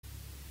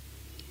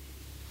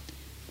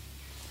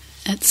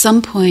at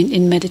some point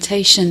in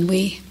meditation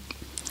we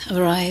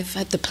arrive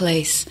at the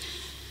place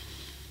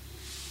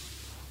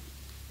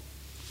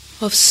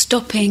of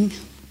stopping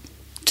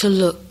to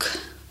look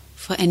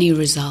for any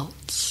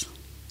results.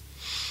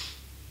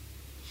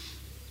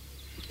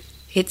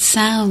 It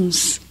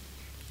sounds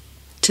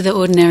to the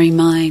ordinary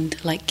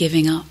mind like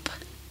giving up.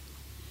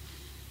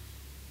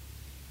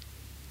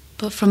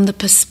 But from the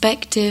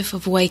perspective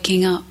of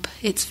waking up,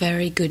 it's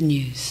very good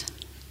news.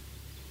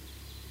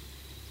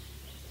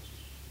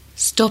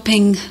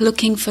 Stopping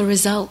looking for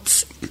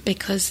results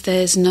because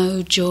there's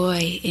no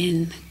joy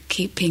in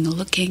keeping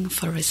looking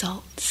for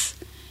results.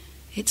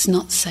 It's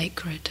not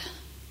sacred.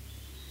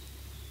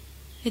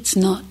 It's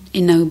not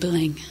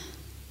ennobling.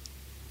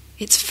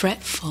 It's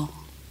fretful.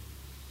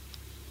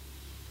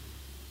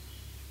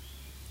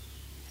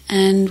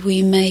 And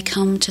we may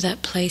come to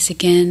that place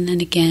again and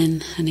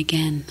again and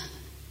again.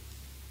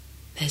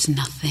 There's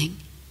nothing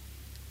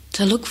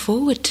to look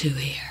forward to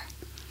here.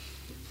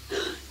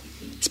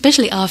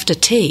 Especially after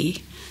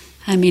tea.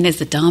 I mean, it's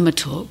the Dharma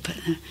talk, but...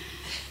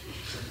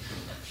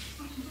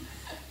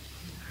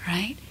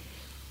 right?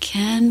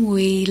 Can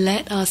we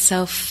let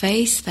ourselves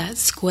face that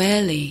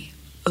squarely?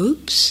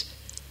 Oops.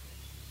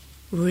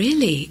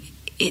 Really?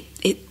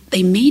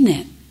 They mean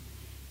it.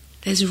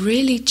 There's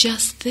really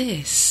just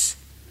this.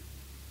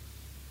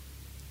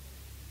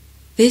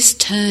 This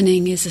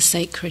turning is a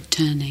sacred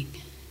turning.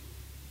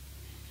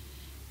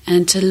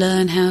 And to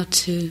learn how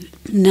to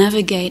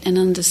navigate and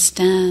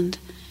understand,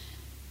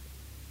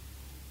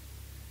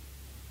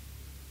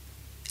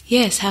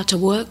 yes, how to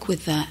work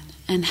with that,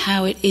 and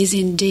how it is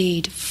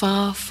indeed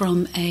far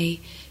from a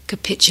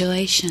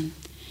capitulation.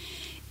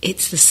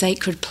 It's the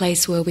sacred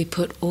place where we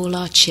put all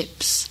our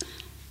chips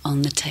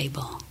on the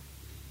table.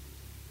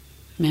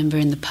 Remember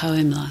in the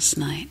poem last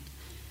night?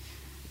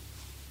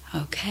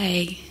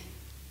 Okay,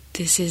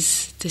 this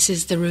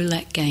is the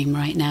roulette game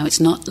right now. It's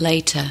not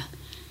later.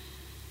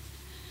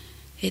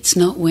 It's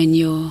not when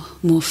you're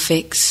more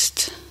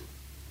fixed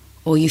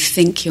or you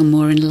think you're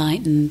more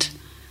enlightened.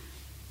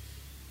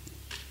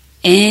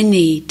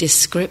 Any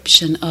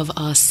description of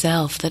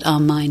ourself that our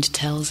mind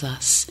tells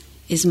us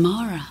is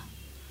Mara.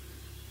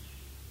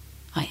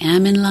 I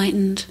am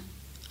enlightened,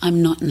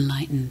 I'm not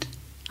enlightened.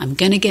 I'm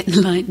going to get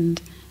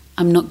enlightened,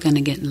 I'm not going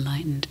to get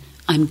enlightened.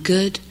 I'm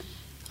good,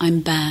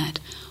 I'm bad.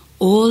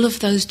 All of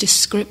those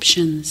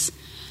descriptions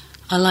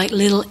are like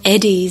little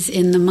eddies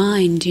in the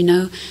mind, you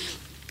know.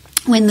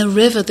 When the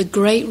river, the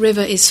great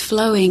river, is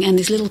flowing and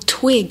this little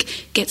twig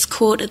gets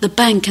caught at the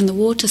bank and the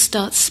water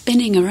starts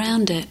spinning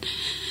around it.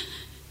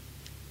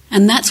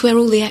 And that's where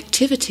all the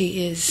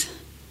activity is.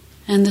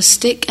 And the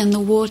stick and the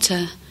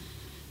water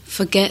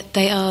forget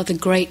they are the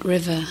great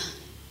river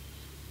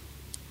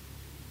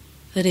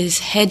that is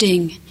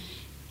heading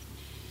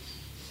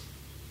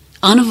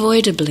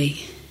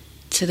unavoidably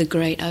to the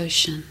great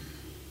ocean.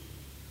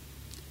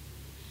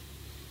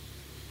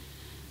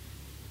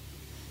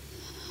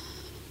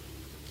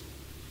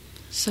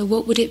 So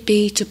what would it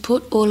be to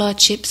put all our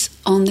chips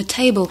on the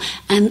table?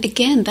 And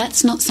again,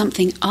 that's not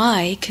something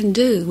I can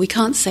do. We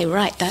can't say,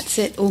 right, that's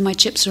it, all my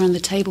chips are on the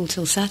table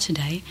till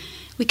Saturday.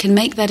 We can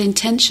make that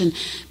intention,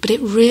 but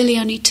it really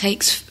only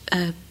takes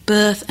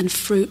birth and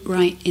fruit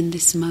right in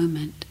this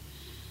moment.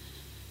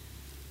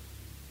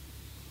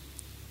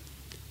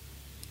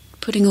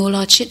 Putting all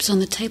our chips on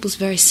the table is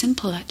very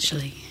simple,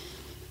 actually.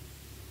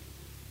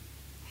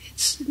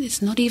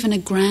 It's not even a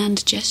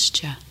grand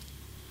gesture,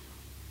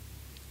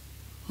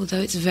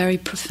 although it's very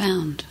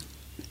profound.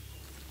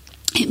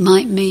 It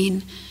might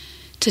mean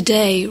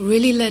today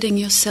really letting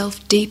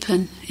yourself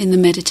deepen in the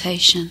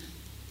meditation.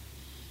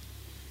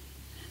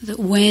 That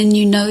when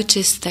you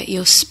notice that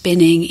you're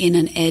spinning in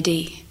an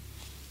eddy,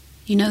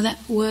 you know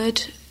that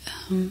word?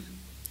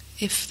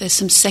 If there's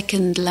some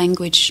second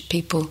language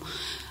people,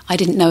 I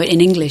didn't know it in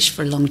English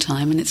for a long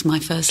time, and it's my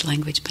first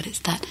language, but it's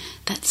that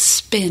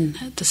spin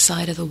at the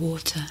side of the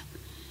water.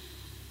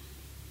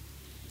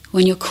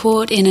 When you're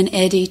caught in an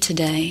eddy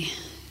today,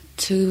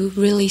 to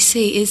really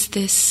see, is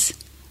this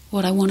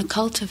what I want to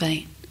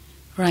cultivate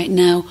right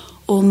now?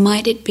 Or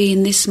might it be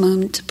in this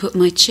moment to put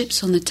my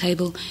chips on the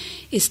table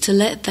is to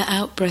let the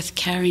out-breath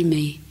carry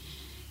me.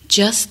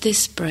 Just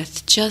this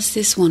breath, just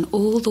this one,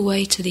 all the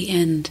way to the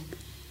end.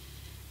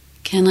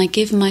 Can I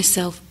give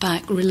myself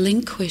back,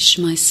 relinquish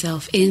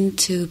myself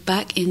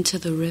back into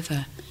the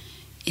river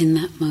in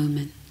that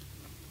moment?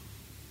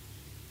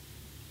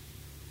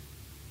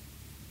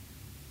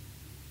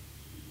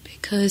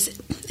 Because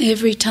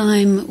every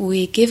time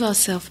we give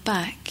ourselves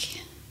back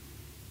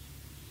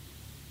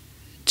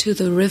to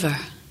the river,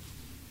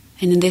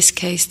 and in this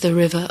case the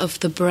river of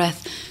the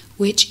breath,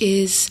 which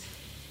is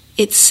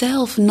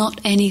itself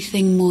not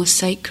anything more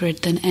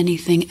sacred than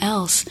anything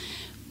else,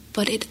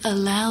 but it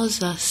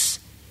allows us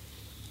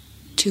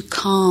to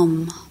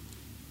calm,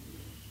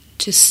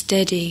 to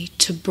steady,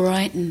 to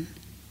brighten.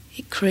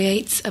 It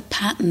creates a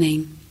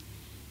patterning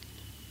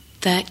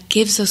that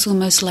gives us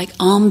almost like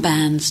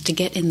armbands to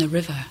get in the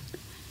river.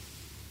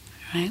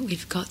 Right?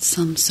 We've got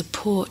some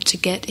support to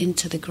get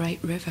into the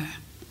great river,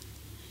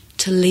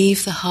 to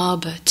leave the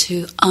harbour,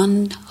 to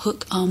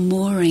unhook our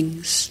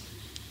moorings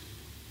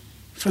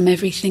from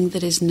everything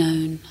that is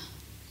known,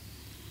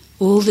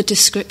 all the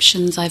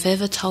descriptions I've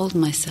ever told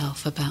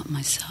myself about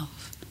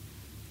myself.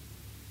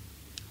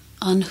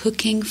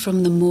 Unhooking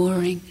from the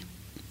mooring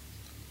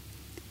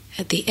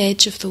at the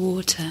edge of the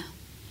water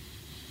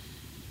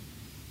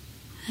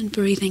and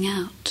breathing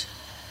out.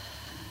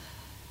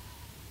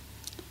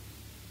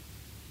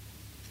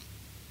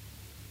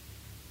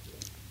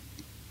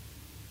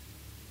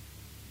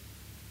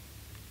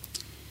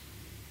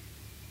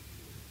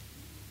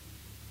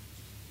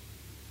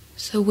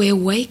 So we're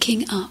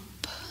waking up.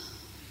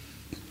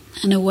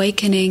 An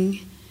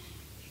awakening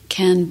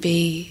can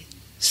be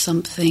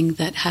something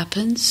that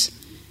happens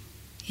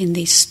in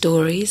these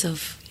stories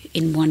of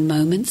in one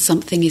moment,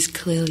 something is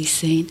clearly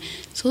seen.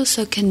 It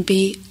also can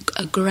be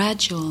a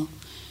gradual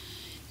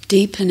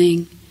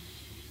deepening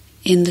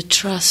in the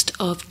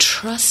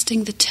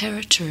trusting the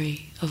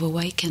territory of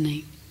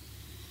awakening,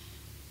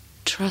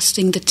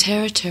 trusting the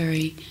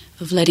territory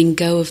of letting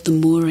go of the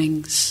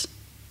moorings,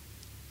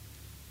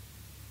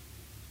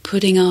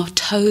 putting our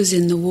toes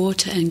in the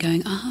water and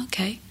going,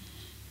 okay.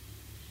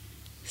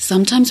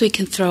 Sometimes we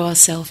can throw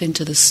ourselves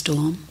into the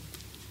storm.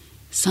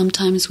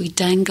 Sometimes we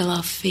dangle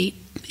our feet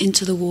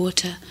into the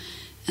water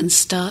and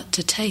start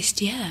to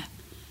taste,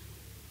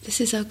 this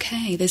is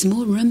okay, there's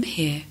more room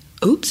here.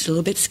 Oops, a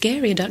little bit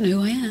scary, I don't know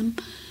who I am.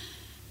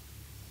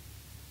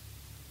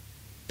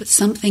 But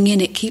something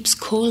in it keeps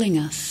calling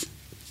us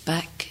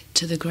back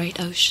to the great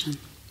ocean.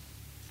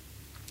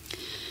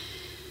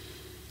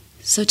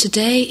 So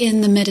today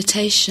in the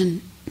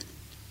meditation,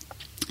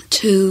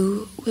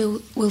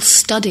 we'll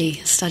study.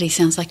 Study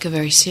sounds like a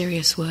very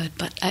serious word,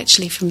 but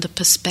actually from the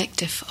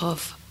perspective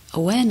of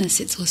awareness,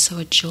 it's also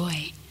a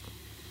joy.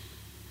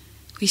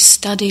 We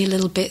study a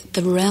little bit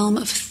the realm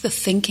of the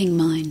thinking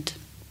mind.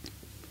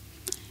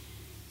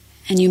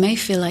 And you may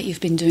feel like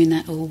you've been doing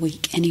that all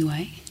week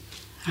anyway,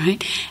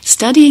 right?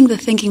 Studying the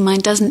thinking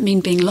mind doesn't mean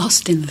being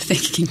lost in the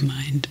thinking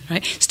mind,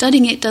 right?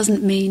 Studying it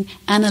doesn't mean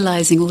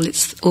analysing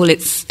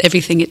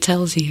everything it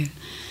tells you.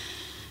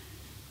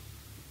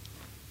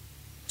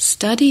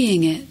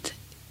 Studying it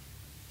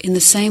in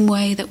the same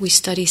way that we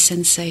study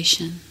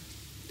sensation,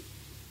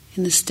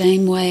 in the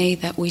same way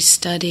that we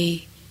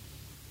study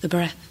the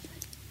breath.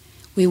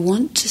 We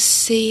want to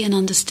see and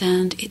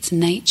understand its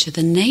nature,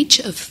 the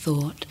nature of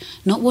thought,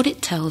 not what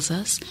it tells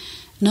us,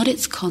 not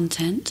its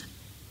content.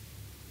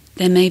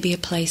 There may be a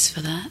place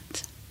for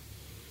that.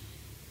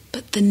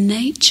 But the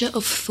nature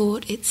of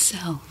thought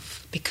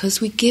itself,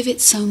 because we give it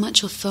so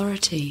much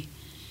authority.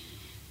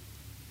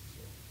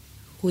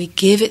 We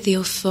give it the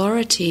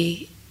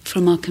authority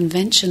from our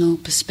conventional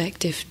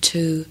perspective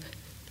to,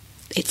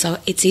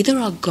 it's either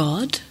our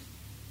God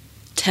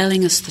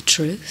telling us the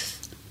truth,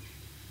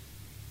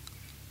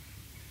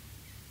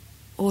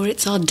 or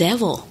it's our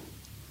devil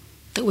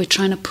that we're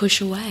trying to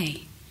push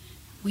away.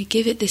 We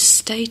give it this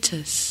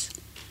status,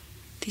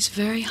 this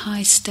very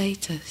high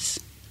status.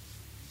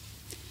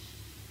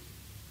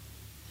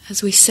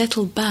 As we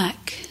settle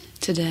back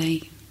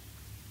today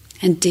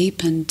and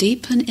deepen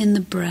in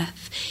the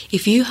breath.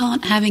 If you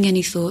aren't having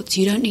any thoughts,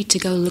 you don't need to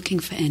go looking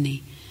for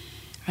any.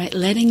 Right?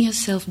 Letting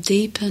yourself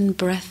deepen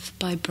breath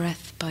by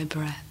breath by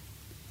breath.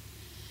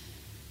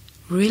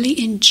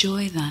 Really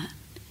enjoy that.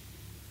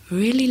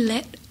 Really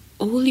let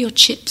all your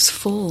chips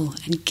fall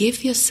and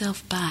give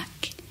yourself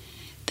back.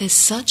 There's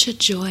such a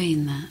joy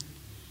in that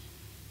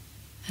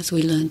as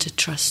we learn to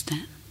trust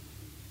it.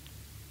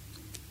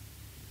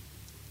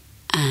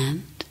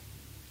 And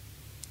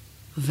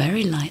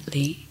very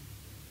lightly,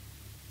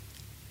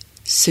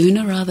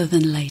 sooner rather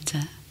than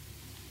later,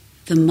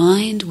 the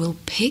mind will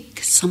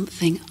pick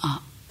something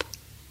up.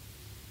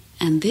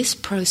 And this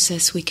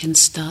process we can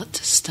start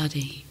to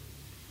study.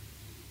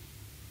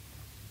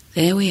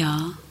 There we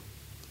are,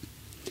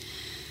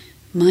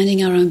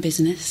 minding our own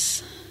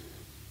business,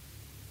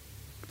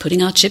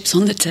 putting our chips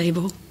on the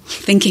table,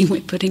 thinking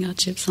we're putting our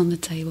chips on the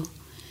table.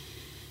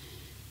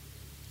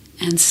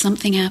 And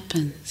something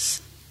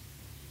happens.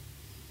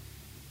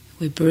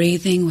 We're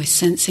breathing, we're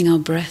sensing our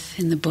breath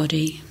in the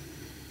body.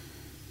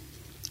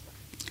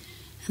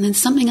 And then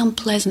something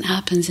unpleasant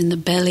happens in the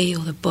belly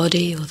or the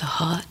body or the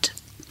heart.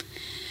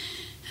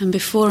 And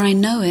before I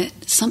know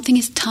it, something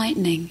is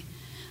tightening.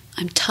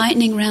 I'm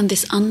tightening around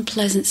this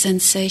unpleasant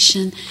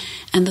sensation,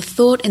 and the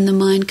thought in the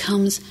mind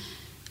comes,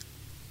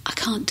 I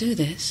can't do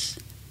this.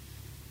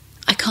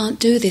 I can't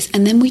do this.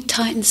 And then we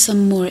tighten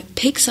some more. It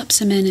picks up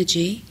some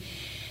energy,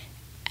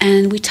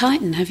 and we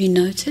tighten. Have you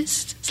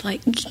noticed? It's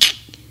like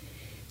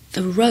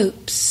the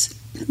ropes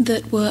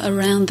that were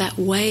around that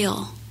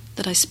whale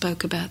that I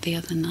spoke about the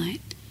other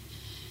night.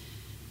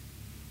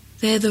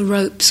 They're the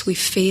ropes we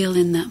feel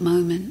in that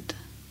moment.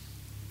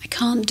 I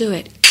can't do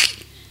it.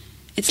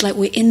 It's like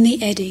we're in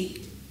the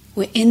eddy.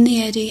 We're in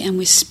the eddy and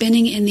we're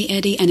spinning in the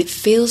eddy, and it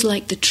feels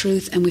like the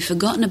truth, and we've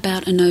forgotten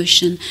about an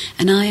ocean,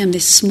 and I am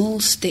this small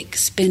stick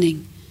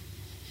spinning.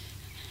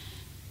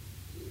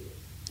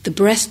 The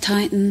breath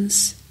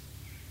tightens.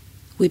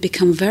 we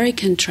become very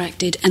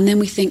contracted, and then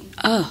we think,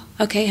 oh,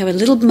 okay, have a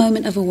little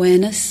moment of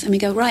awareness, and we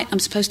go, right, I'm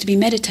supposed to be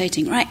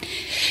meditating, right?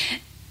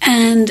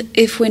 And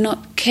if we're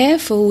not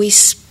careful, we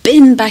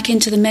spin back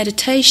into the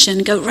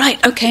meditation, go,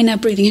 right, okay, now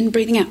breathing in,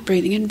 breathing out,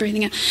 breathing in,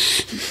 breathing out.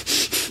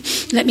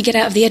 Let me get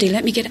out of the eddy,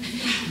 let me get out.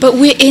 But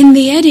we're in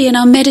the eddy, and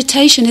our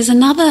meditation is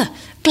another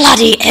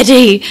bloody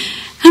eddy,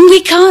 and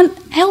we can't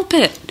help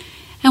it.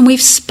 And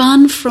we've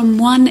spun from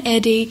one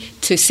eddy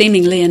to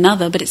seemingly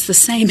another, but it's the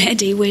same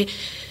eddy.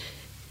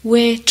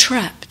 We're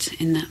trapped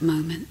in that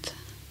moment.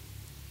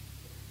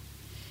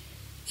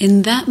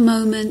 In that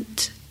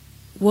moment,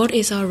 what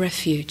is our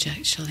refuge,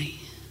 actually?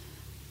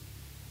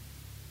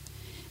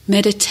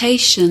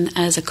 Meditation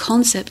as a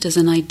concept, as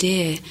an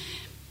idea,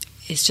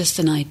 is just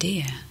an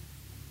idea.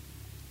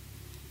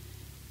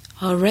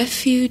 Our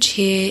refuge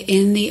here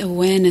in the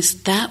awareness,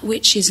 that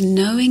which is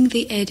knowing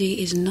the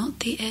eddy is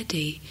not the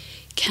eddy.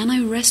 Can I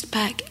rest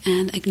back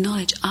and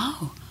acknowledge,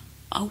 oh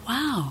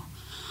wow,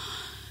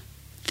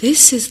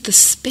 this is the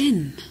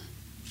spin.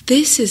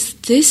 This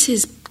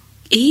is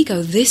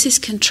ego, this is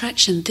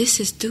contraction, this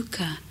is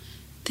dukkha.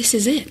 This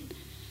is it.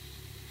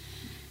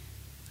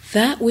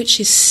 That which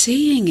is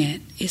seeing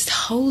it, is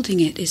holding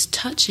it, is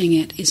touching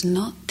it, is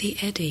not the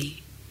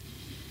eddy.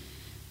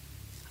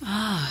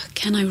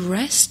 Can I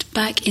rest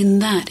back in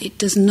that? It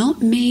does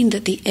not mean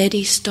that the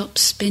eddy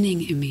stops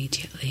spinning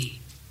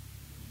immediately.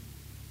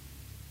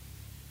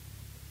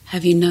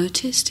 Have you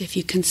noticed? If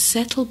you can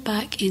settle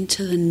back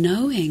into the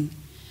knowing,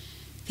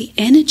 the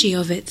energy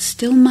of it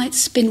still might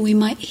spin. We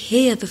might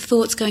hear the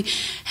thoughts going,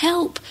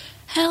 help,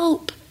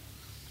 help,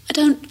 I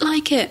don't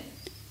like it.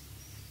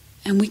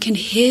 And we can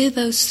hear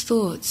those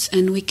thoughts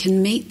and we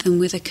can meet them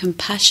with a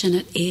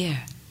compassionate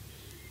ear.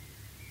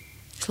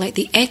 It's like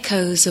the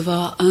echoes of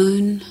our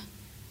own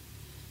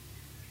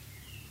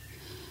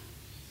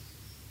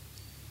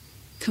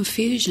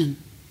confusion.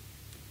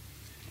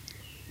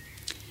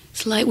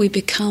 It's like we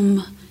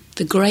become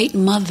the great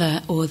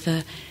mother or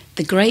the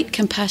great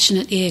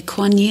compassionate ear.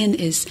 Kuan Yin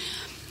is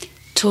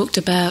talked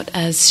about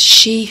as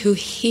she who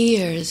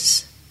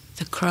hears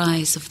the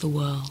cries of the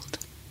world.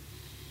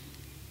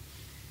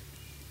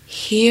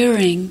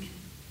 Hearing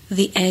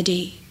the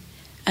eddy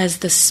as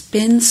the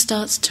spin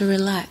starts to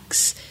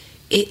relax,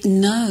 it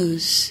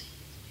knows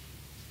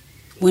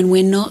when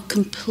we're not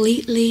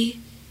completely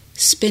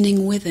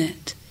spinning with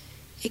it,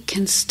 it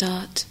can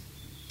start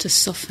to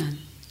soften.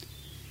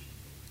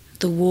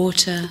 The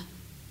water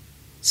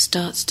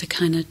starts to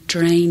kind of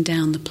drain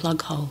down the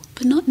plug hole,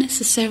 but not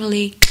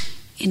necessarily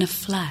in a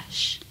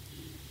flash.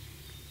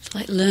 It's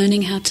like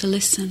learning how to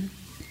listen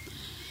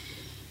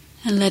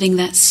and letting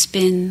that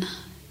spin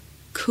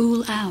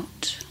cool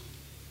out.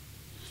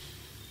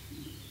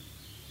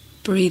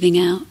 Breathing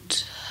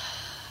out.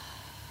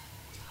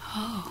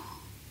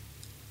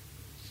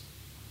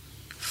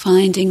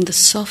 Finding the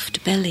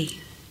soft belly.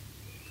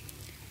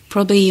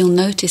 Probably you'll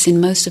notice in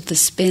most of the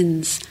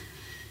spins,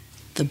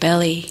 the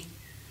belly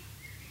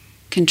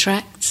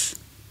contracts,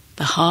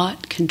 the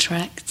heart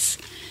contracts,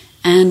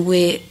 and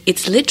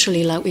it's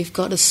literally like we've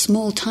got a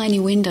small tiny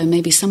window,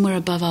 maybe somewhere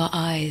above our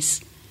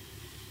eyes,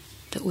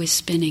 that we're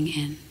spinning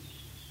in.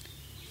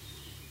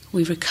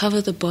 We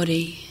recover the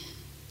body,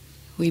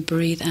 we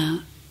breathe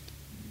out,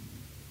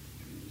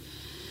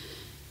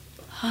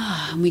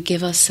 and we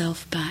give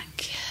ourselves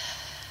back,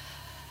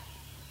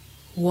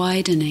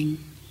 widening,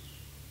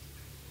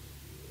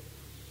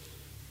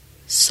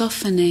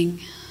 softening.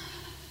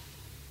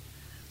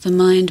 The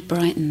mind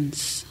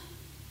brightens.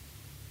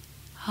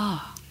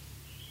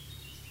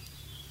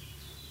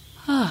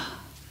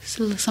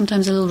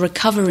 Sometimes a little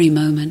recovery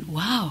moment.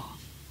 Wow,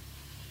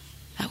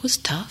 that was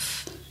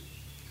tough.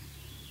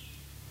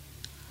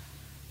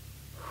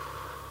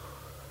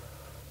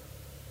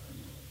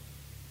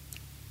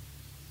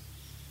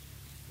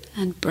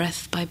 And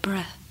breath by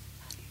breath.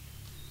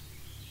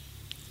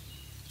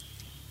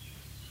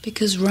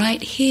 Because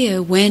right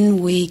here, when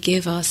we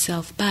give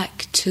ourselves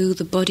back to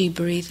the body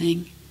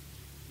breathing,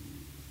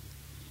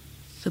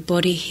 the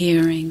body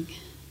hearing,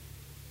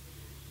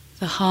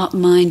 the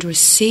heart-mind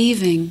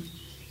receiving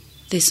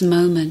this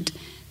moment,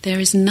 there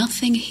is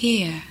nothing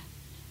here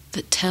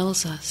that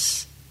tells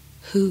us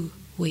who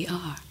we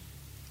are.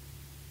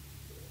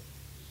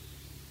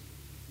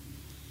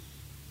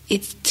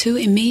 It's too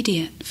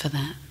immediate for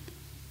that.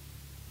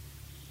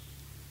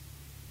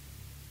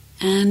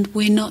 And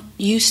we're not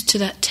used to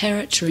that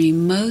territory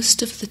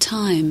most of the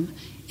time.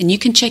 And you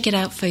can check it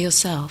out for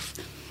yourself.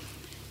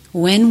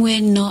 When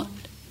we're not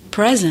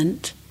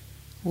present,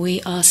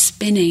 we are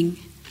spinning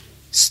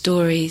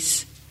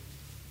stories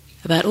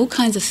about all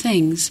kinds of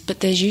things,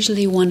 but there's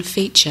usually one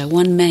feature,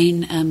 one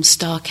main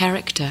star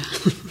character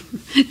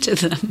to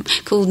them,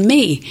 called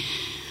me.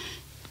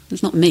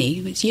 It's not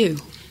me, it's you,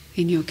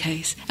 in your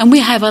case. And we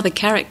have other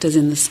characters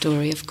in the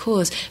story, of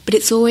course, but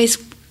it's always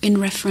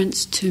in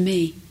reference to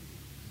me.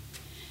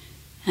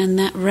 And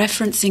that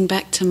referencing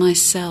back to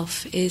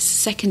myself is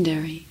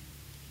secondary.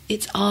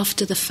 It's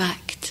after the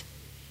fact.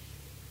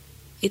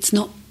 It's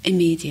not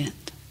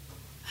immediate,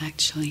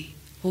 actually.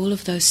 All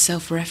of those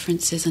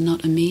self-references are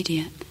not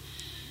immediate.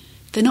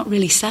 they're not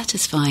really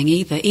satisfying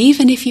either.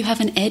 Even if you have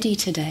an eddy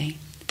today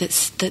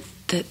that's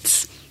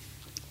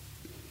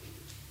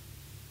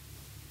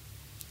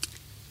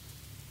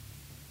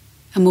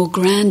a more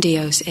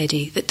grandiose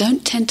eddy that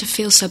don't tend to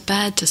feel so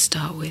bad to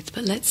start with,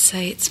 but let's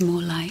say it's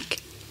more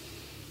like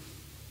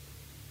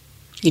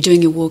you're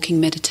doing your walking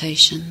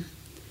meditation,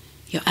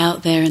 you're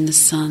out there in the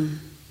sun,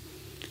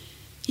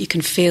 you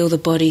can feel the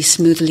body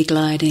smoothly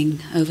gliding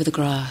over the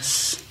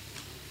grass.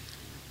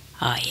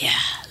 Oh yeah,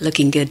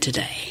 looking good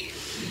today.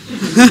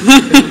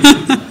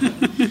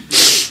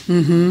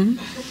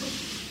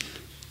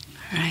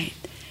 Right.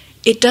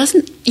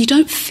 You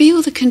don't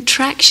feel the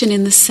contraction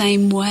in the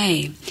same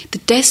way. The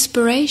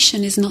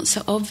desperation is not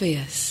so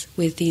obvious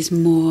with these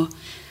more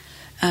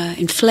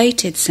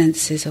inflated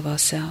senses of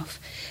ourself.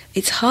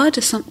 It's hard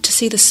to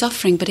see the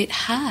suffering, but it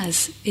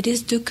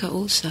is dukkha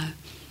also.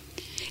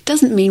 It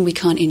doesn't mean we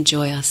can't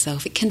enjoy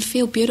ourselves. It can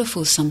feel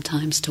beautiful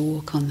sometimes to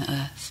walk on the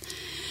earth.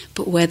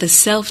 But where the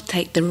self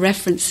take the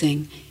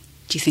referencing,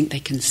 do you think they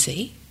can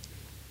see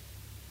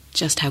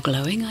just how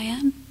glowing I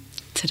am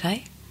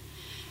today?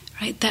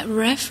 Right? That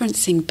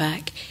referencing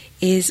back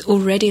is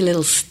already a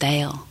little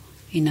stale.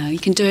 You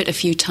can do it a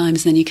few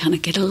times, then you kind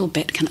of get a little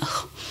bit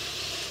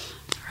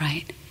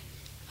right?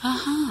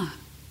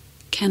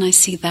 Can I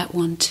see that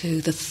one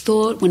too? The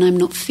thought, when I'm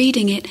not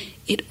feeding it,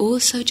 it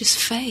also just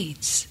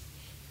fades.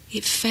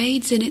 It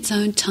fades in its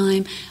own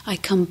time. I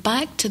come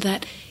back to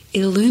that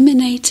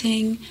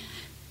illuminating,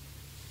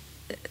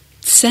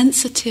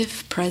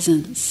 sensitive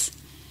presence,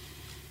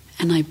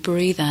 and I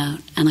breathe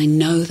out, and I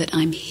know that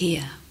I'm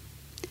here.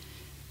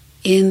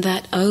 In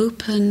that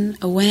open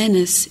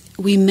awareness,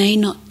 we may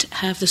not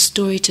have the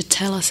story to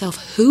tell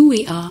ourselves who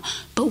we are,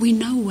 but we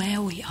know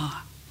where we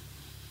are.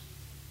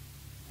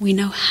 We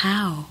know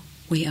how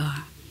we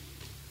are.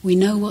 We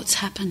know what's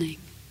happening.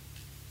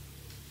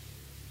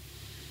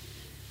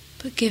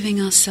 But giving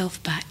ourselves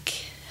back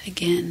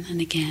again and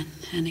again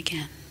and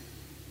again.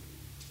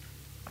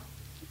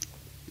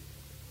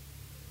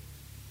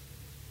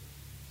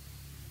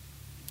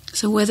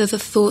 So whether the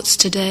thoughts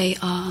today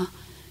are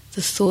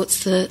the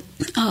thoughts that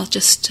are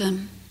just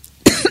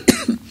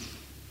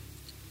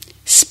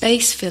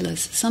space fillers.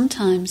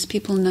 Sometimes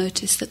people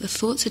notice that the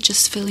thoughts are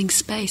just filling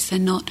space. They're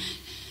not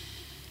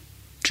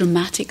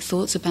dramatic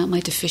thoughts about my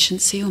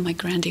deficiency or my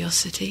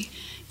grandiosity.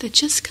 They're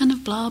just kind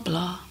of blah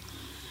blah.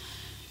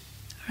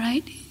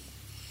 Right?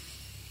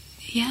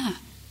 Yeah.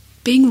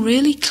 Being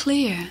really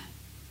clear.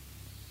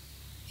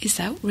 Is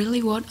that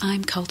really what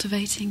I'm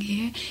cultivating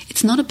here?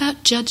 It's not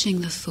about judging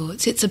the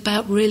thoughts. It's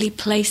about really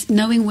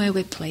knowing where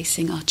we're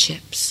placing our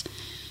chips.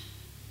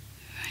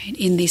 Right?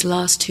 In these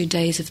last 2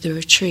 days of the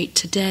retreat,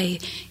 today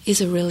is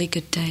a really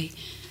good day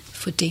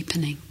for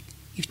deepening.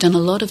 You've done a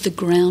lot of the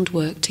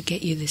groundwork to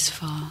get you this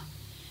far.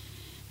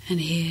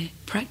 And here,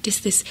 practice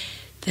this.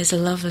 There's a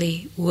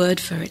lovely word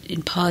for it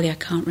in Pali, I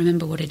can't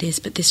remember what it is,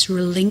 but this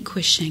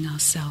relinquishing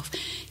ourselves,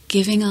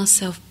 giving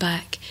ourselves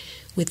back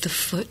with the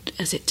foot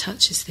as it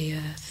touches the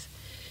earth,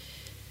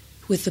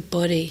 with the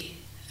body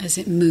as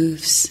it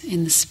moves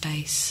in the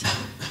space,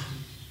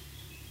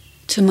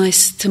 to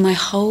my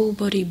whole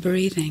body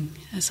breathing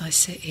as I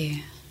sit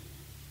here.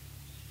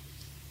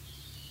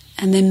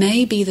 And there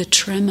may be the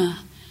tremor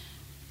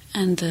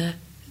and the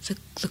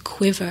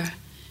quiver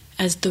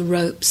as the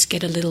ropes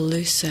get a little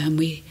looser and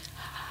we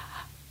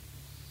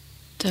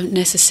don't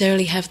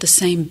necessarily have the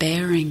same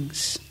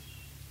bearings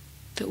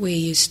that we're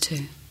used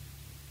to.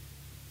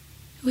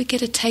 We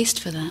get a taste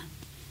for that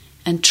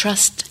and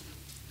trust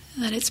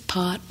that it's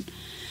part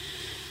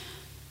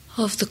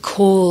of the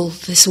call,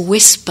 this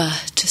whisper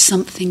to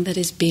something that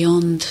is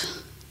beyond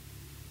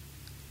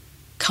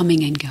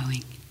coming and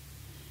going,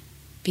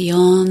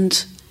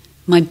 beyond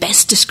my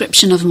best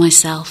description of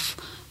myself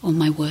or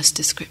my worst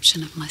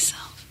description of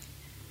myself.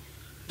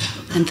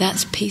 And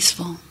that's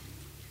peaceful.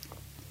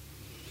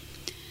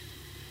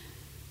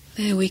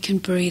 There we can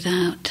breathe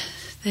out.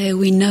 There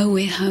we know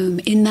we're home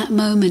in that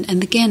moment.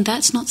 And again,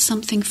 that's not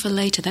something for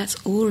later. That's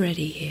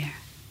already here.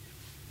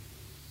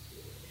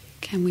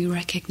 Can we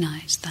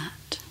recognize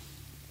that?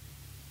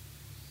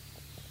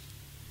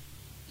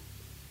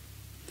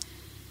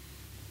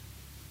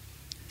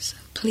 So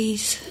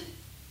please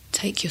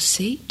take your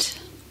seat.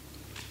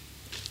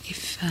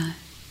 If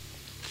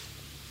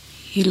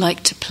you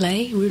like to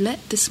play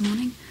roulette this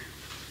morning.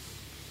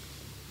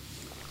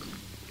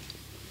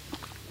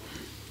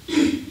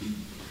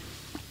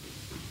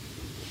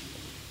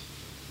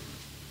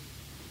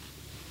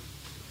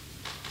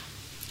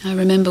 I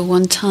remember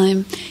one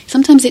time,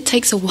 sometimes it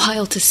takes a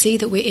while to see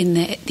that we're in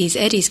these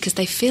eddies because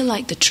they feel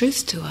like the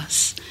truth to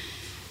us,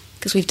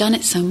 because we've done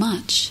it so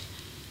much.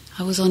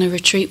 I was on a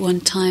retreat one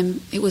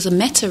time, it was a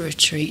metta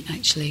retreat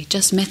actually,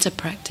 just metta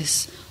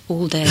practice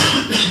all day.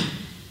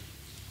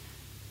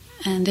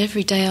 And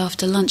every day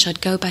after lunch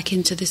I'd go back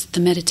into the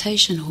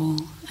meditation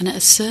hall, and at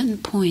a certain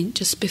point,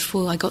 just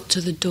before I got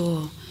to the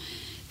door,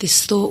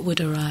 this thought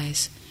would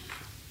arise: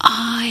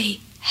 I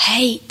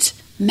hate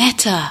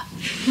metta.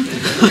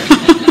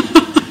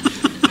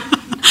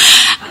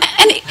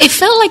 And it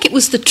felt like it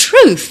was the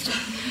truth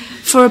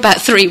for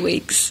about 3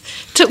 weeks.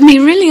 Took me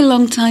really a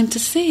long time to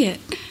see it.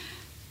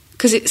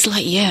 Because it's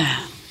like,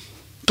 yeah,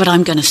 but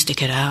I'm going to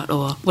stick it out,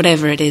 or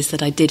whatever it is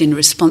that I did in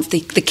response.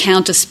 The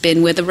counter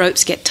spin where the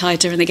ropes get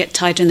tighter and they get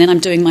tighter, and then I'm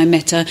doing my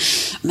metta,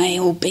 may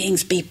all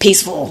beings be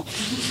peaceful,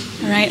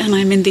 right? And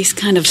I'm in this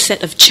kind of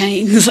set of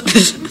chains at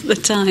the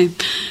time,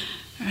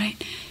 right?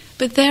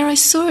 But there I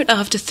saw it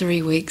after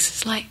 3 weeks.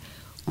 It's like,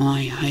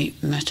 I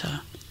hate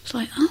metta. It's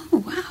like, oh,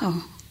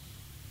 wow.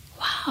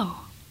 Wow.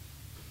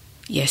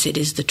 Yes, it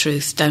is the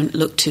truth. Don't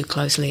look too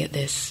closely at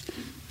this.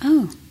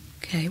 Oh,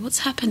 okay, what's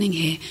happening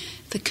here?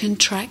 The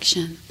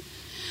contraction.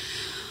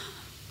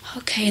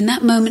 Okay, in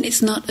that moment,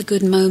 it's not a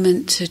good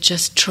moment to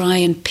just try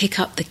and pick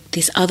up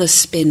this other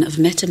spin of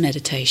metta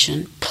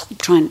meditation,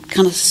 try and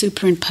kind of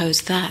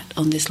superimpose that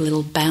on this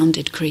little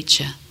bounded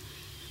creature.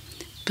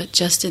 But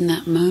just in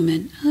that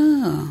moment,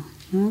 oh,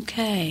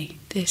 okay,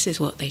 this is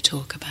what they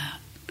talk about.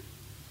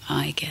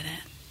 I get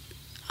it.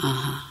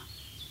 Uh-huh.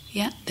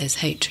 Yeah, there's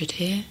hatred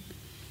here.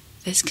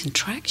 There's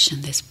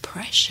contraction, there's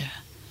pressure.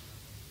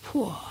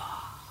 Whoa.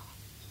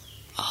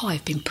 Oh,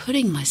 I've been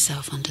putting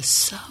myself under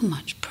so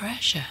much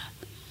pressure.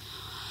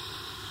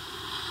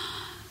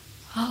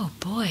 Oh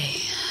boy,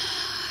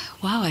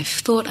 wow, I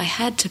thought I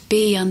had to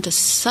be under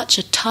such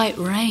a tight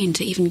rein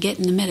to even get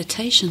in the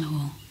meditation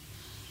hall.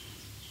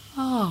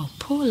 Oh,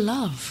 poor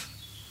love.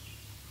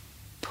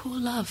 Poor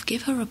love,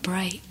 give her a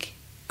break.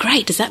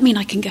 Great, does that mean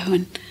I can go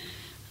and...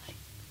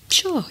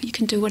 Sure, you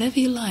can do whatever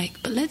you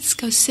like, but let's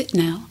go sit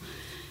now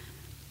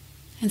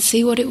and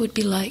see what it would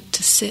be like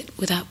to sit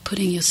without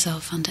putting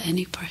yourself under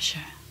any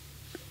pressure.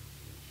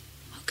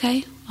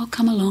 Okay, I'll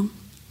come along.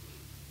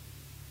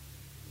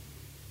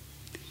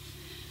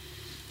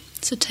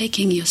 So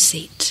taking your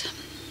seat.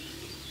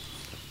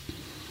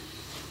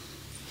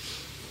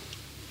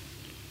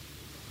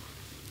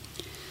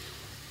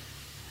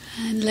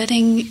 And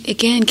letting,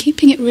 again,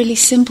 keeping it really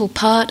simple,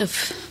 part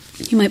of,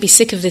 you might be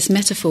sick of this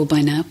metaphor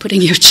by now,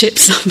 putting your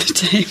chips on the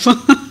table.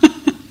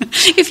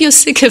 If you're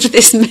sick of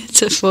this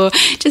metaphor,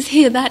 just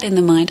hear that in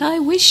the mind. I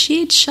wish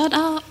she'd shut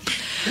up.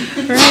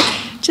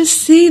 Right? Just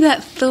see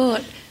that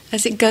thought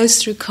as it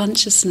goes through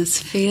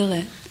consciousness, feel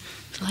it.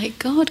 Like,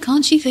 God,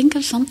 can't she think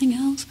of something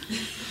else?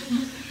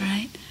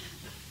 Right?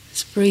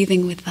 Just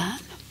breathing with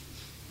that.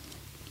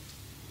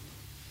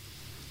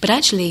 But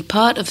actually,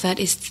 part of that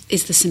is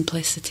the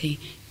simplicity.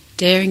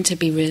 Daring to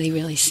be really,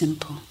 really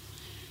simple.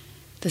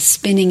 The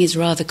spinning is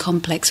rather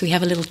complex. We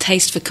have a little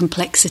taste for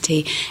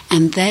complexity,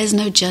 and there's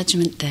no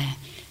judgment there.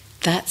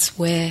 That's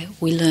where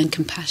we learn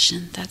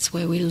compassion. That's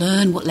where we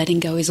learn what letting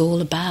go is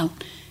all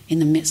about in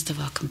the midst of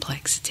our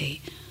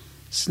complexity.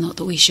 It's not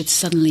that we should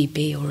suddenly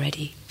be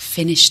already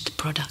finished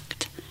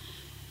product.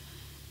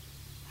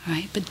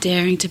 Right? But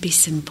daring to be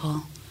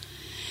simple,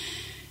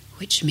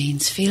 which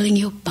means feeling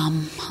your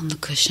bum on the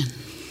cushion.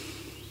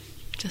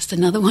 Just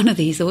another one of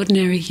these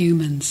ordinary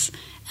humans,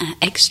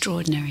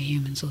 extraordinary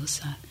humans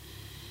also,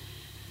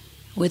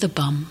 with a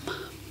bum,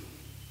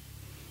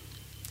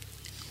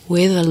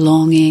 with a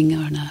longing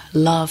and a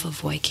love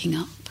of waking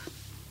up,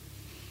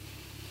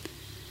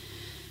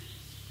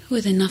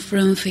 with enough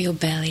room for your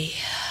belly.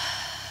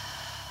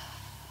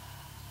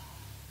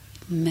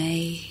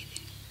 May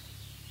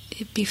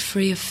it be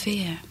free of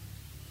fear.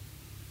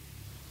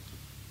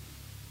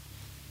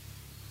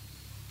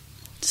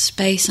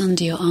 Space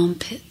under your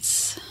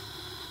armpits.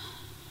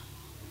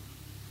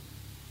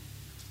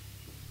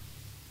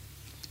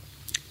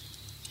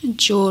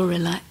 Jaw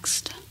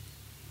relaxed.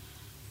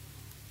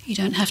 You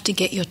don't have to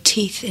get your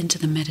teeth into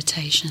the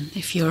meditation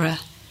if you're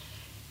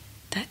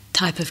that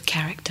type of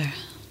character.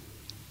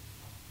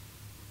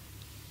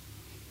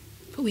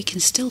 But we can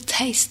still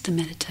taste the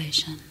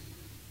meditation.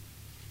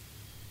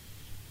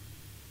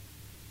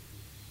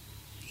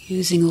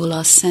 Using all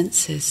our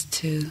senses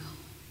to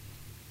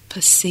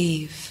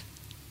perceive.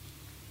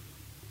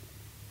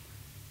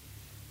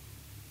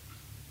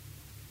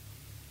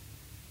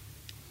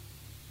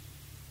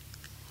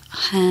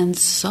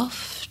 Hands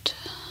soft.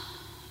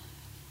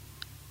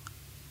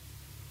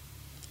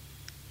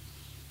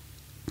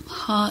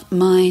 Heart,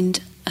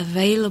 mind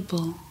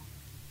available.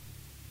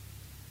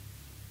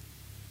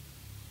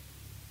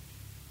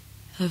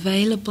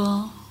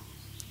 Available.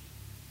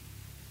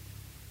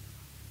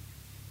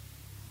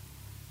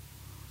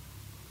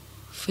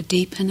 For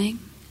deepening.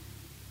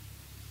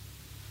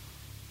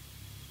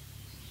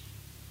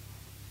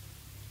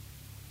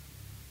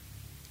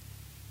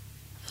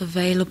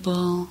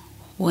 Available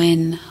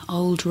when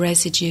old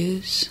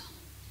residues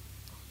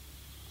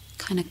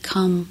kind of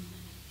come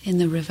in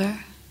the river,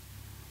 a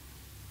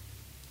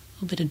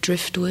little bit of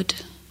driftwood.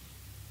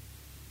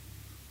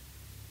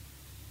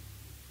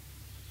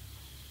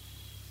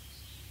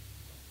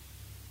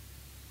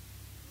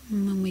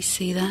 And when we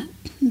see that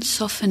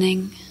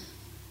softening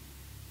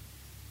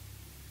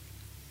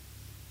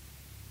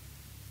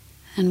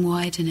and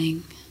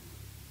widening,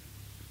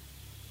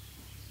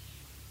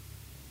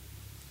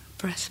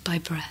 breath by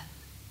breath.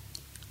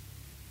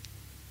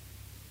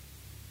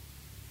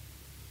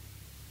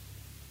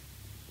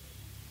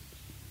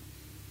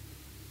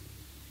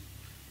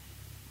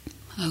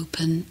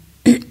 Open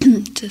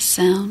to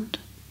sound.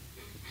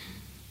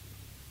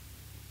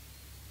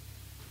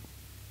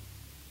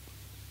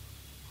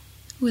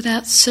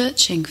 Without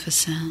searching for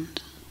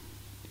sound,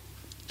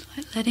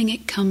 like letting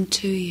it come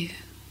to you.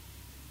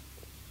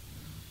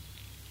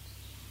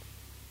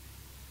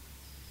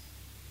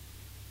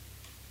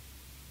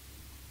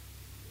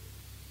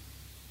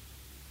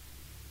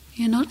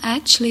 You're not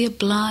actually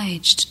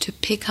obliged to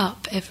pick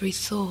up every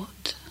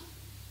thought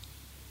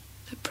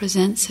that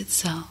presents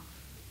itself.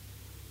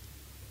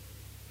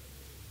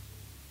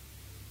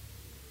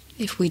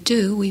 If we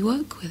do, we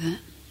work with it.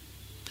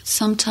 But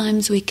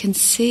sometimes we can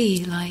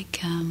see like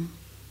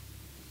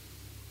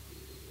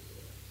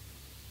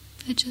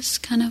they're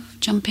just kind of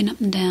jumping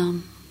up and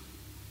down.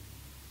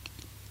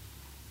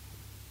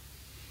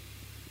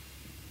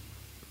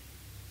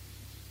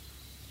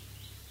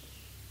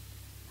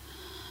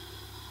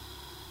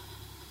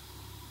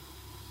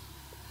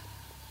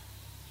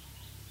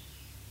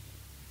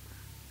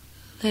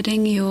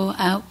 Letting your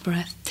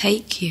out-breath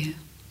take you,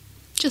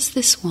 just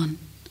this one.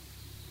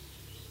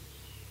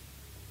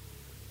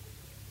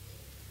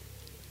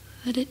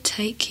 Let it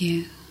take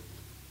you.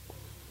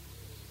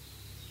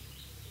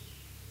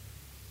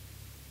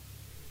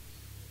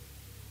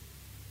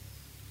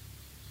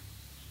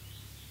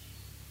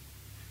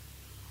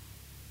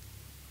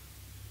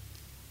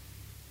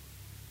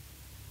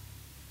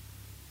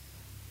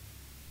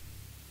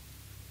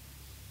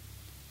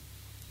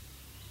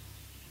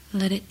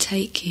 Let it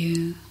take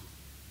you.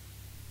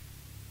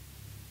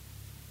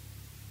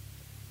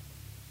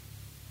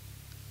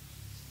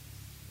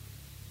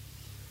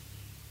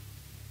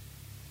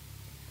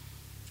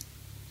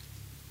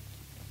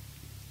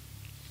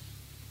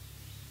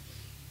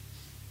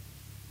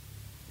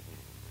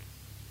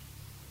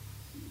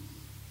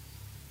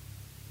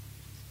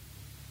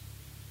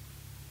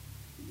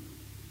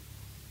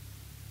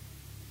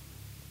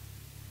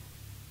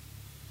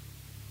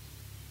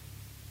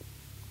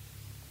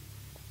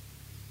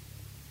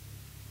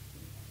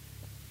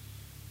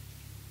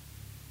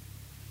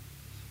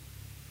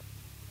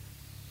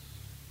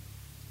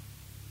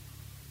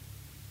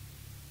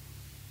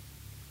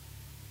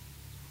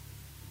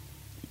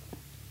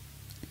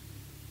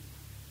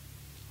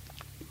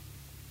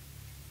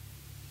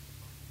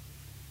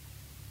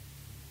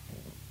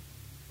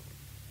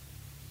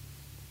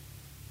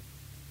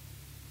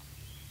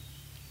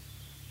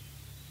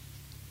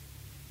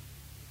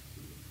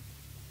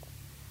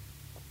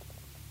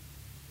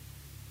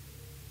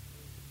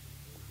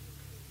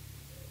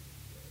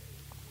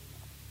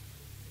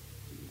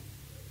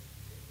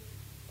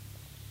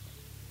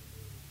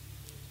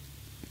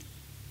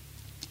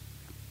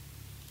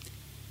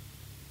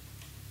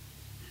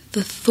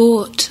 The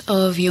thought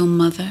of your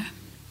mother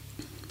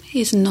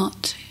is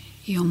not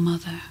your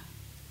mother.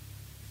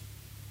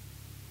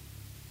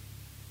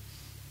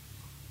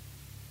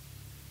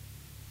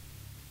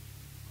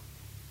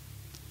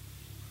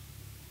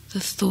 The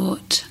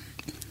thought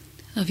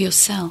of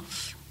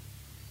yourself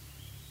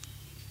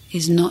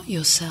is not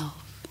yourself.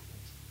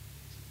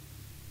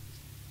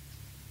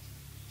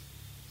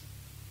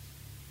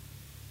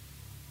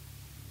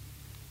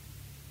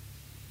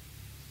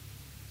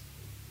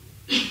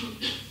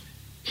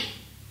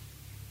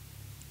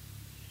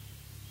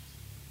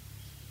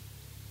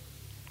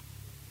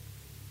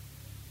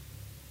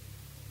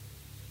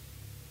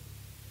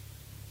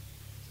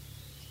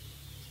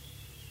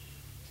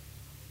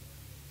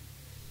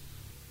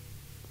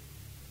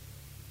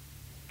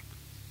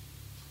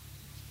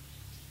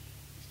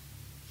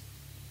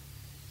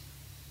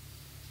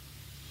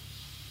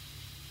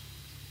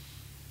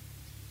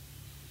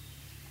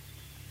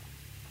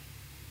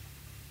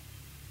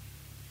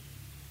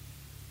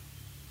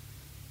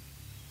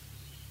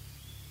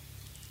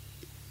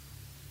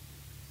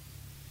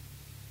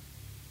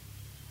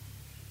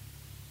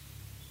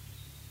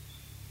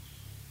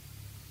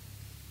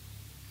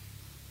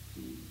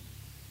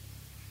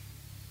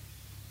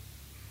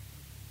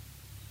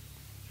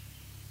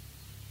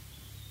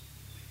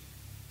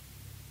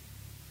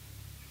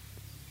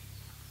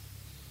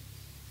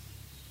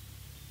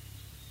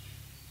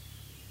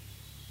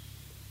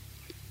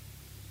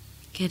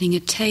 Getting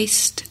a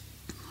taste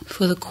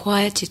for the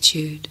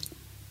quietude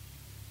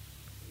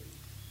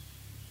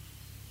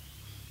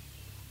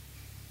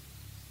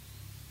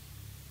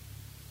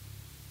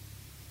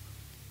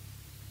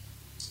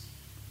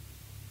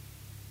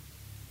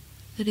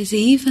that is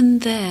even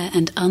there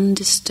and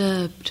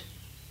undisturbed,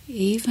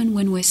 even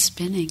when we're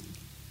spinning.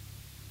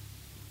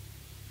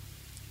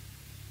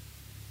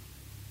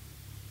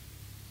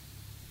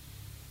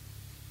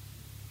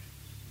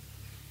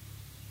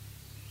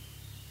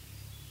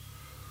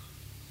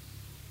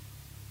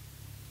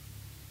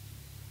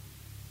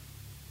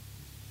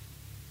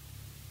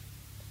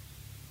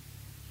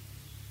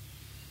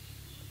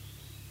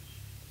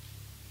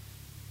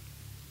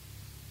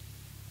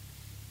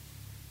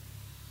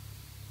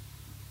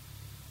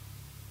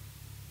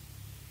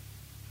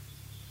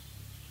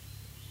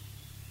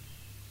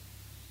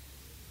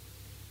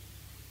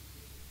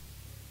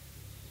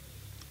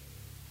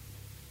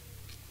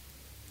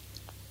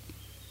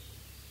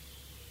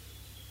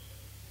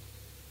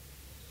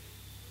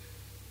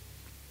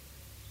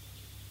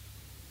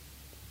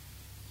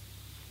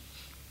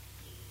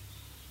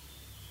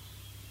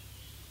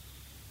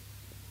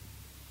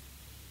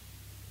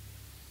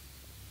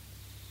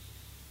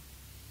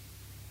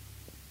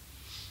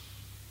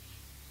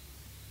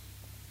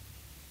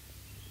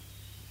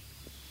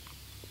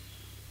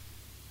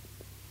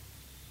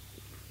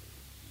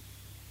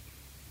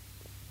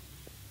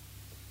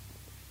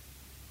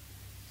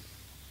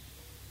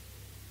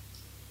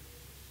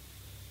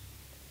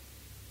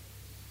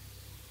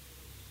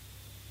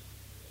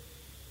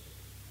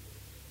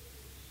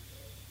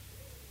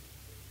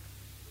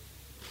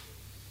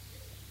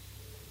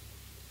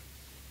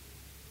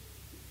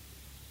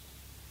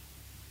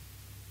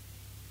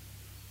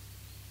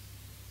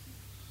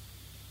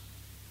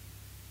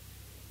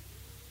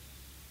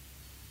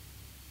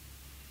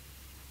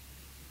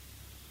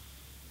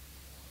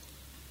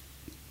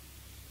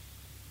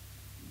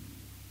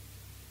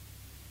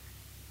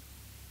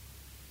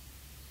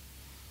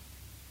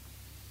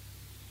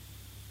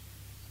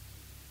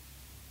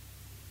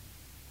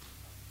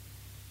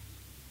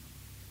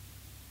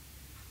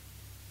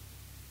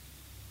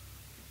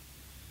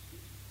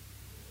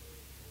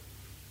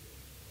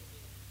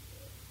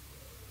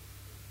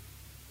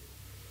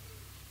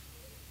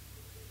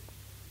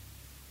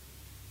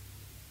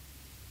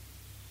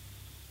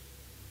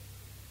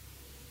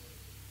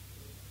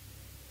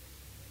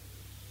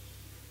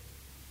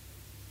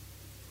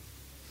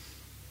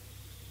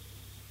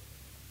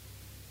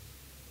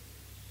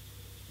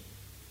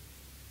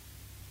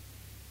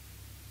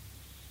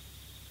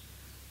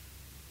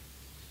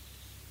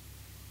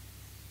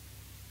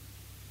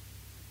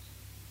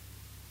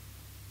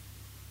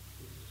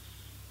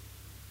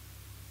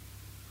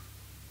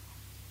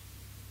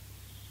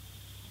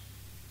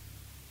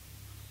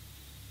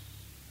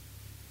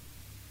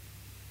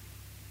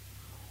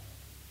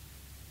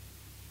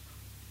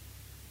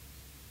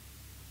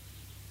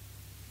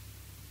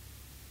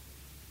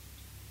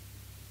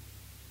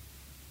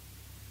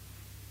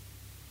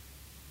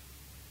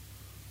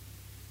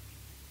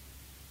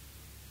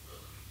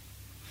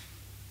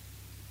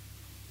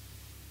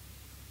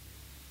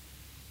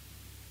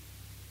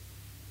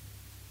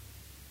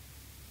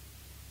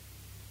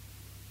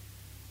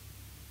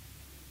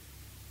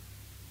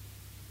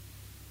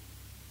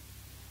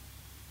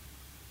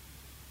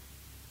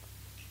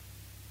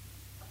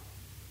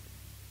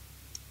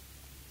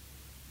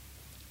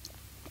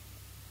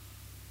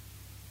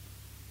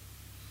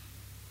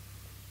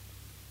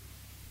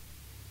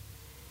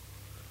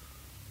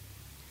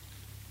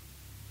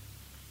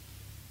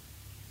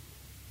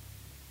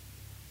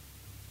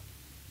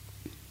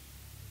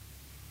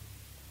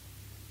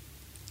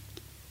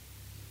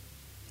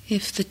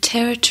 If the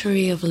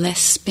territory of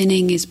less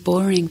spinning is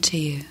boring to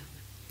you,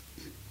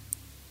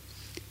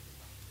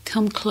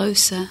 come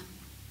closer.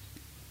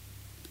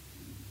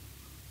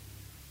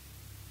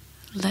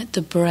 Let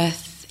the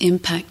breath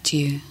impact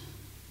you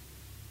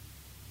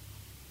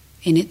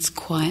in its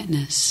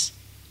quietness,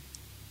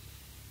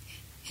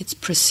 its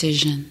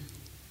precision,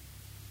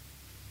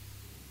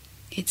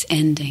 its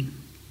ending.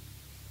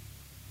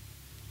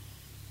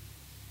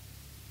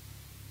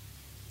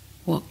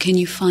 What can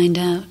you find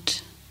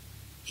out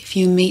if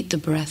you meet the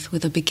breath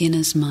with a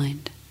beginner's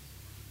mind?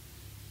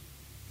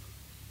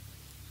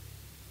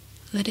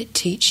 Let it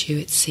teach you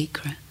its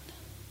secret.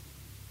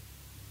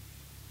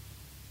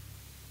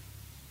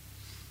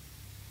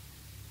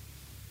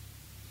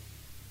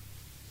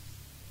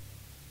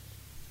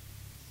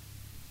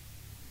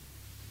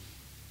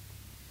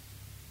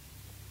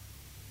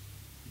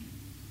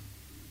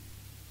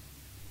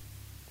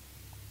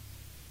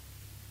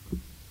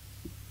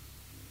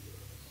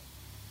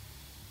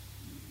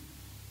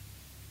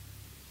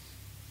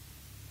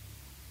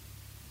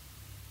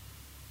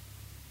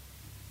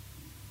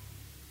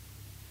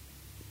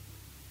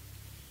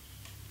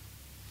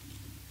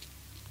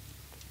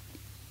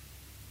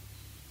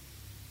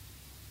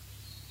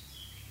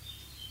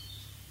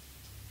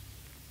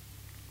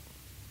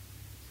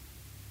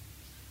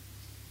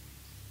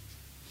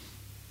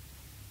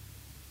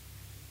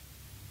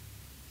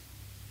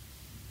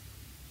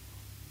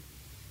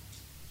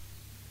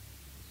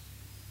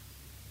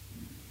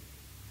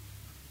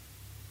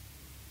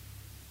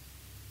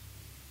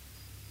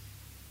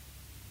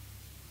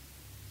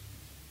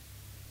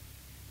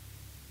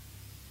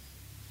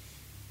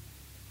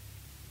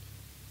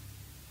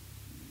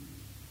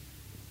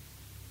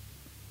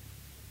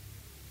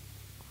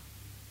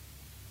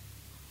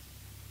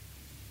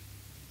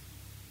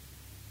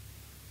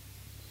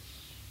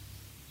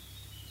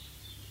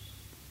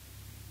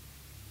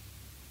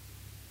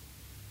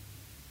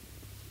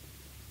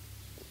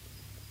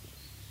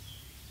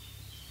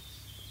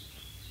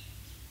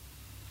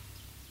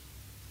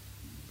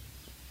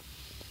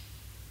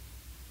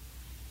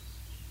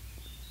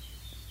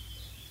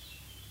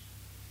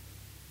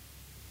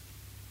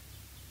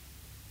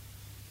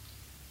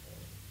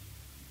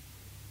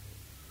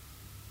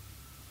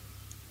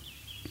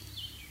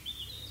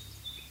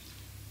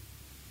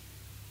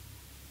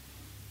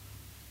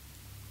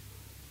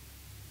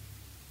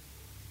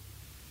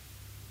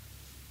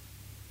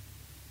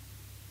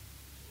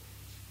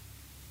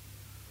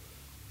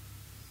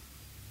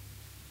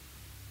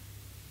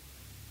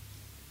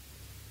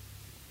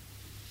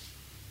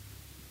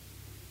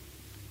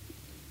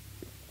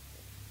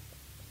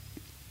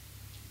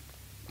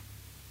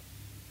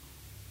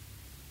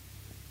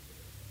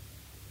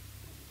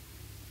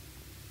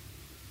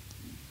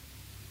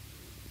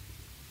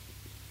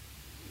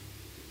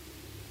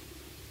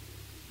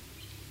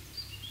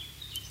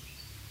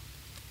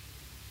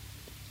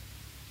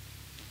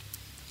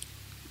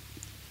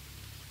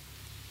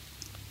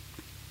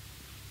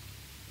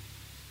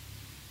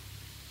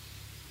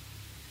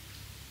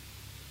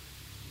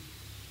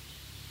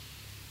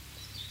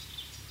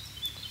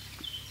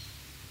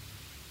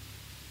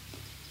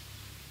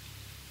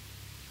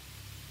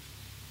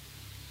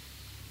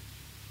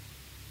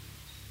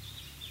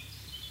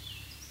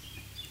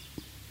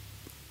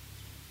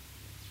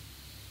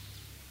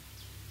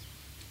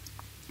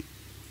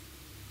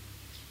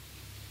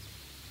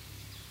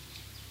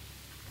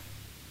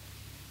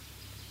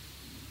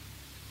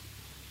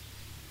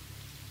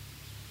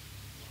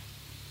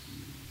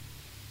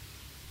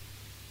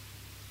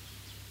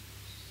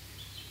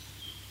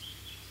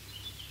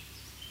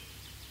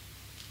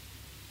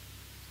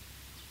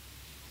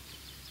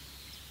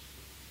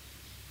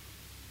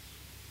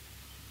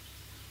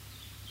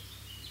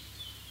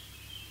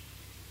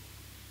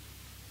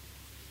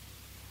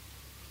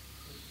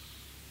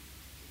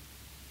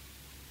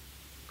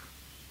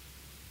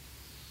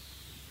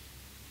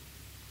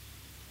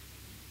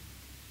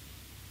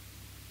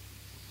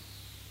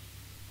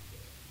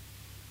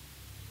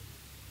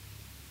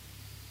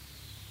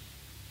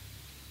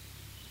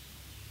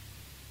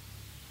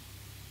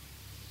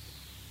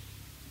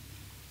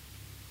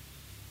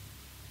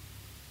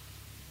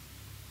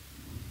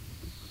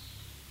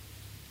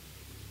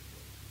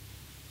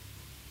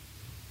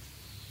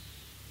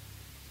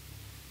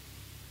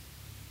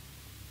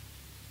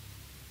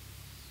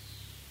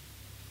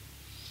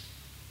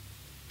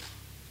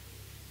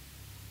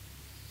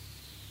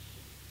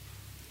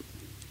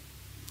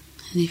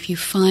 And if you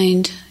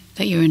find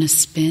that you're in a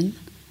spin,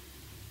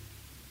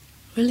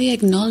 really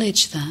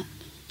acknowledge that.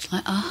 It's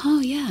like, aha,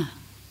 yeah,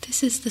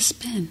 this is the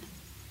spin.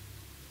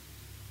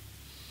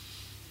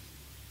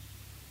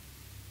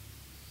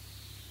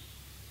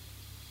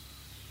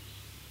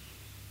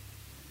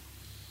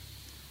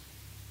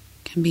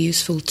 It can be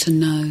useful to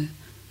know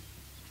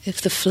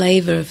if the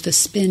flavor of the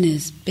spin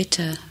is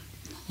bitter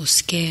or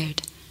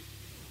scared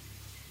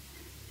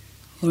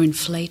or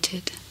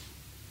inflated.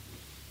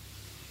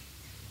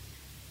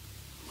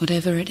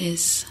 Whatever it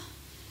is,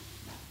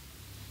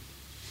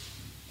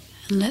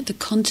 And let the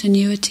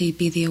continuity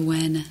be the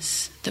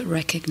awareness that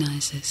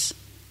recognizes.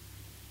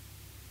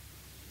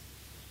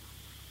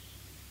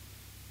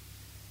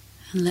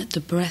 And let the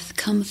breath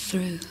come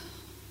through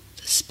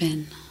the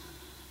spin.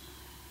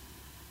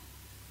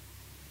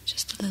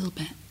 Just a little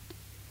bit.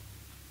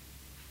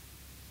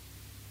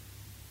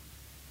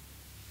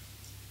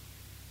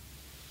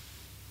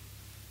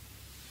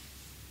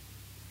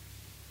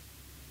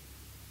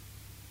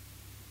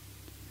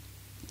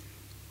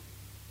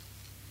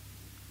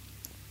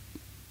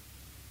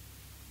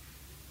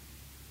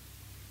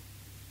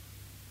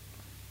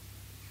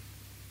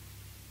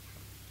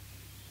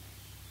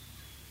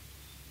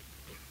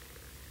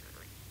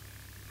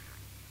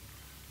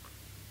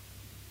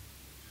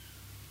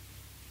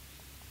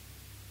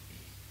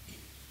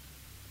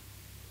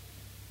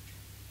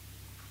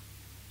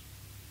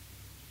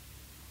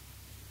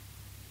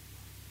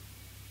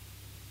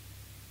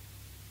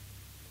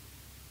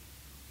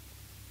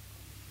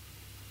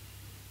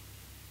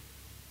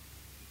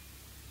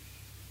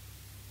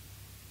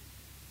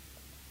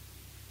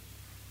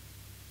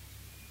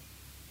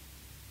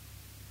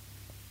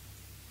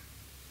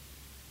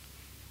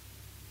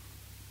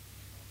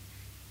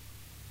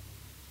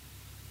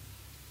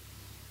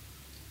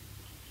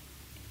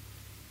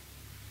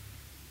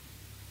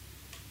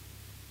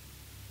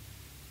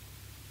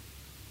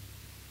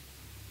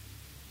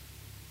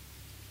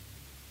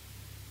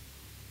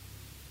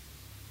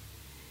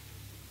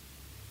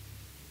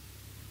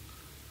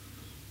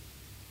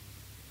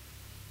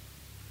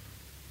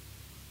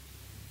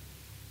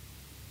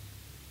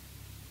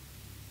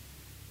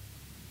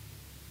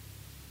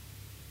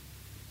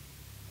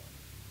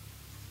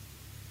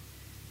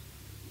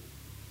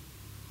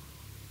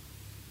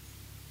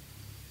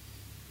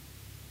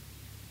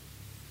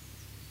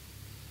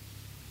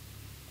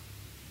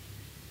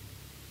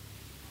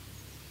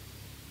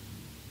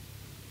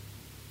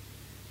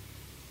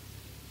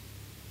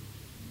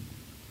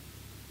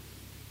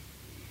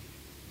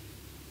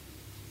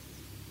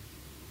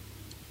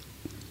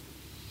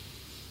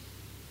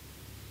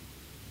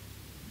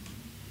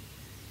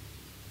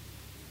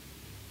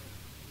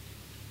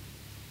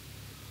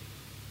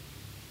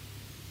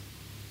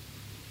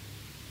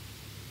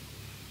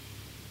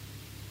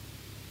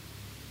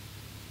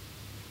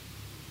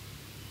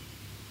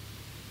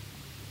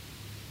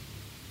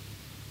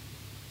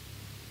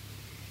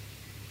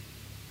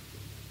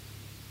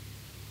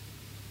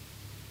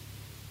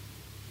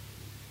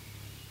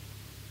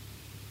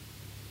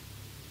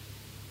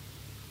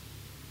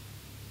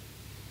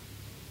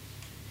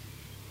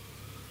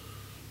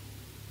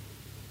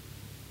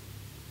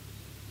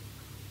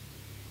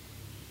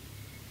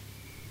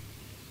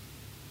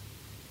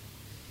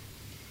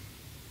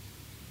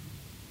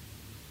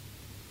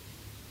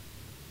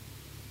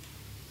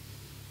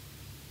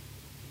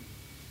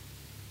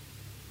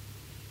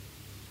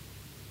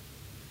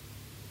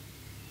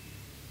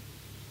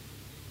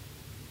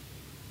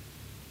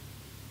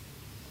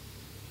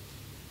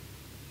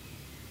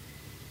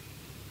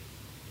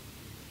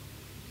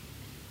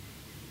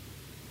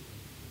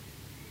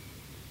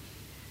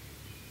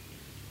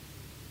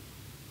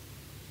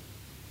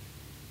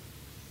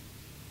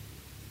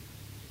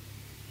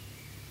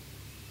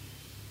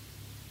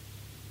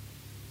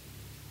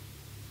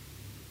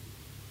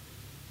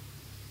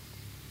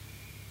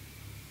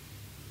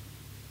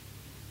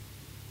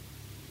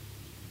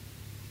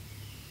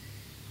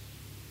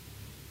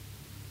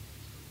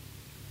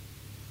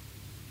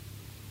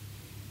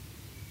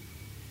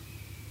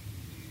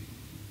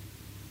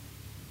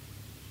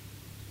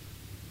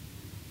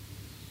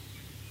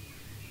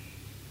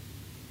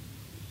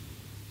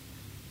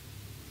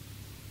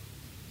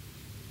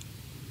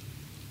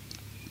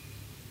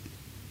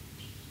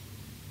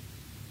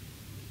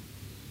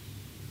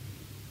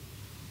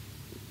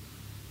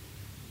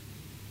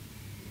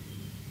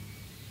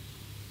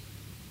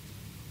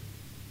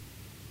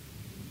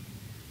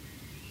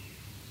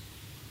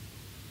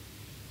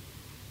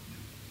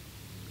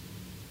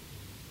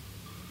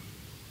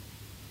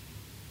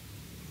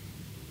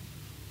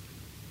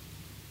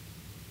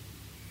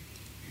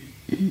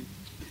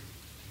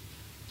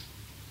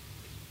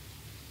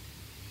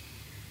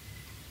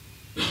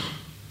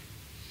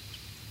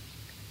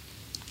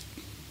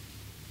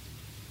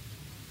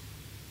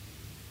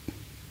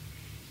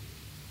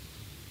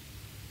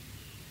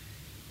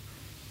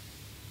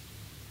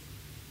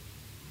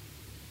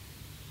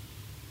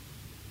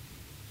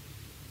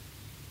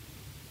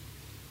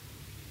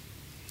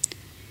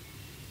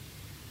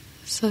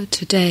 So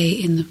today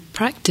in the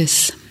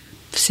practice,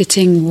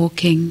 sitting,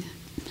 walking,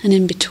 and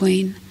in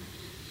between,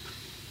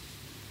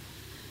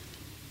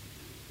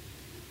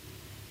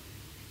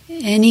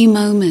 any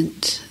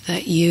moment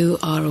that you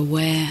are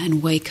aware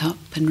and wake up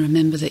and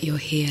remember that you're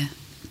here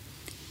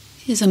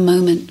is a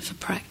moment for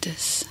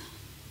practice.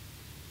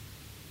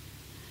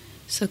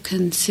 So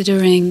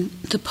considering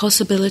the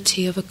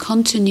possibility of a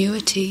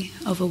continuity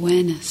of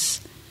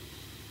awareness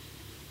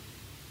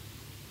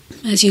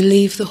as you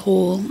leave the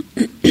hall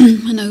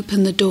and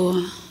open the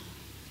door,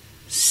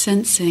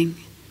 sensing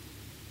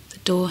the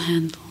door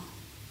handle,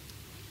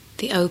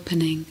 the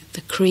opening,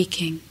 the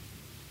creaking.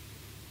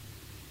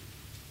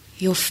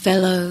 Your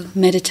fellow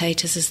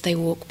meditators as they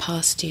walk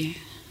past you.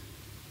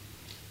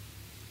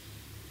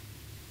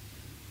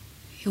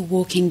 You're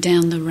walking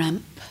down the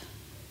ramp,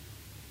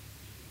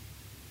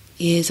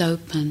 ears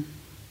open,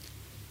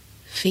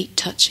 feet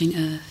touching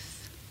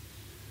earth.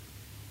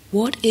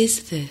 What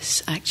is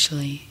this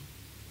actually?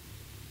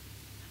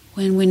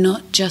 When we're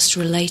not just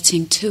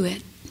relating to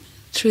it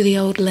through the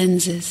old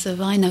lenses of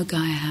I know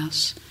Gaia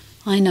House,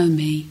 I know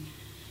me.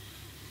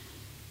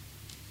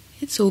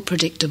 It's all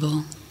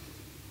predictable.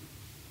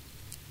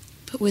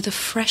 But with a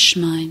fresh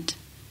mind,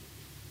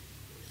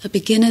 a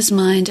beginner's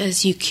mind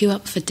as you queue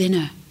up for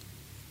dinner.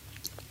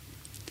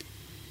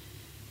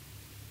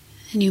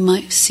 And you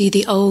might see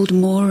the old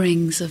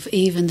moorings of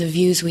even the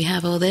views we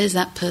have. Oh, there's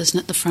that person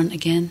at the front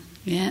again.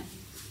 Yeah,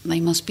 they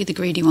must be the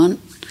greedy one.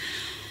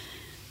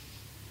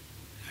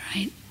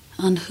 Right?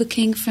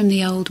 Unhooking from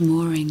the old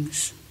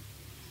moorings.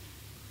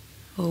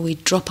 Or we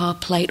drop our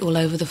plate all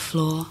over the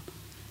floor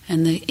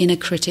and the inner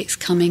critic's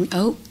coming,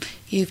 oh,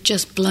 you've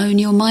just blown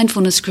your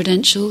mindfulness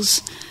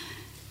credentials.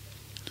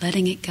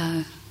 Letting it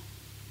go.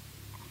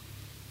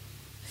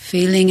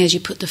 Feeling as you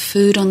put the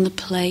food on the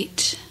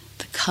plate,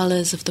 the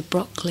colours of the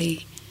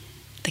broccoli,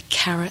 the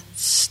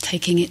carrots,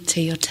 taking it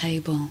to your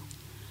table.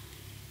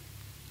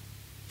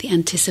 The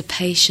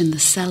anticipation, the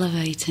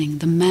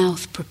salivating, the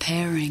mouth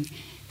preparing,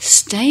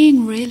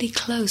 staying really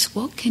close.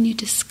 What can you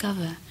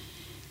discover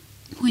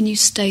when you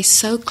stay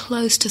so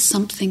close to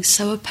something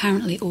so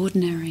apparently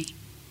ordinary?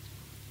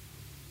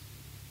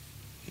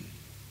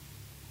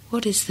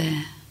 What is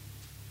there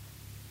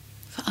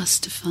for us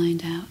to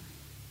find out?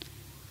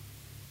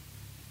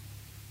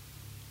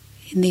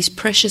 In these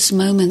precious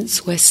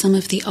moments where some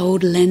of the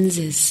old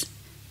lenses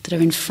that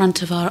are in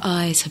front of our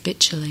eyes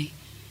habitually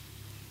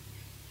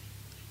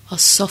are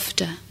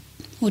softer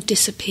or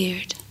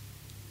disappeared,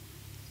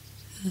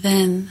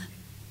 then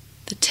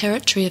the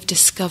territory of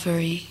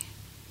discovery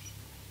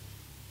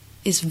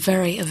is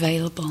very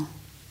available.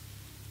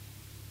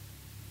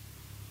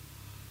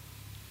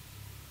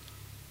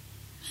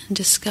 And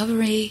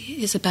discovery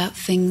is about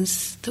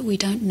things that we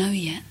don't know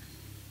yet.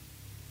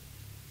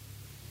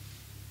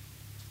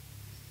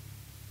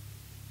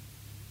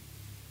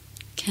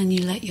 Can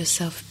you let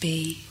yourself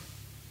be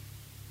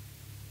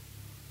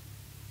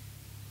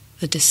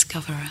the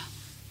discoverer?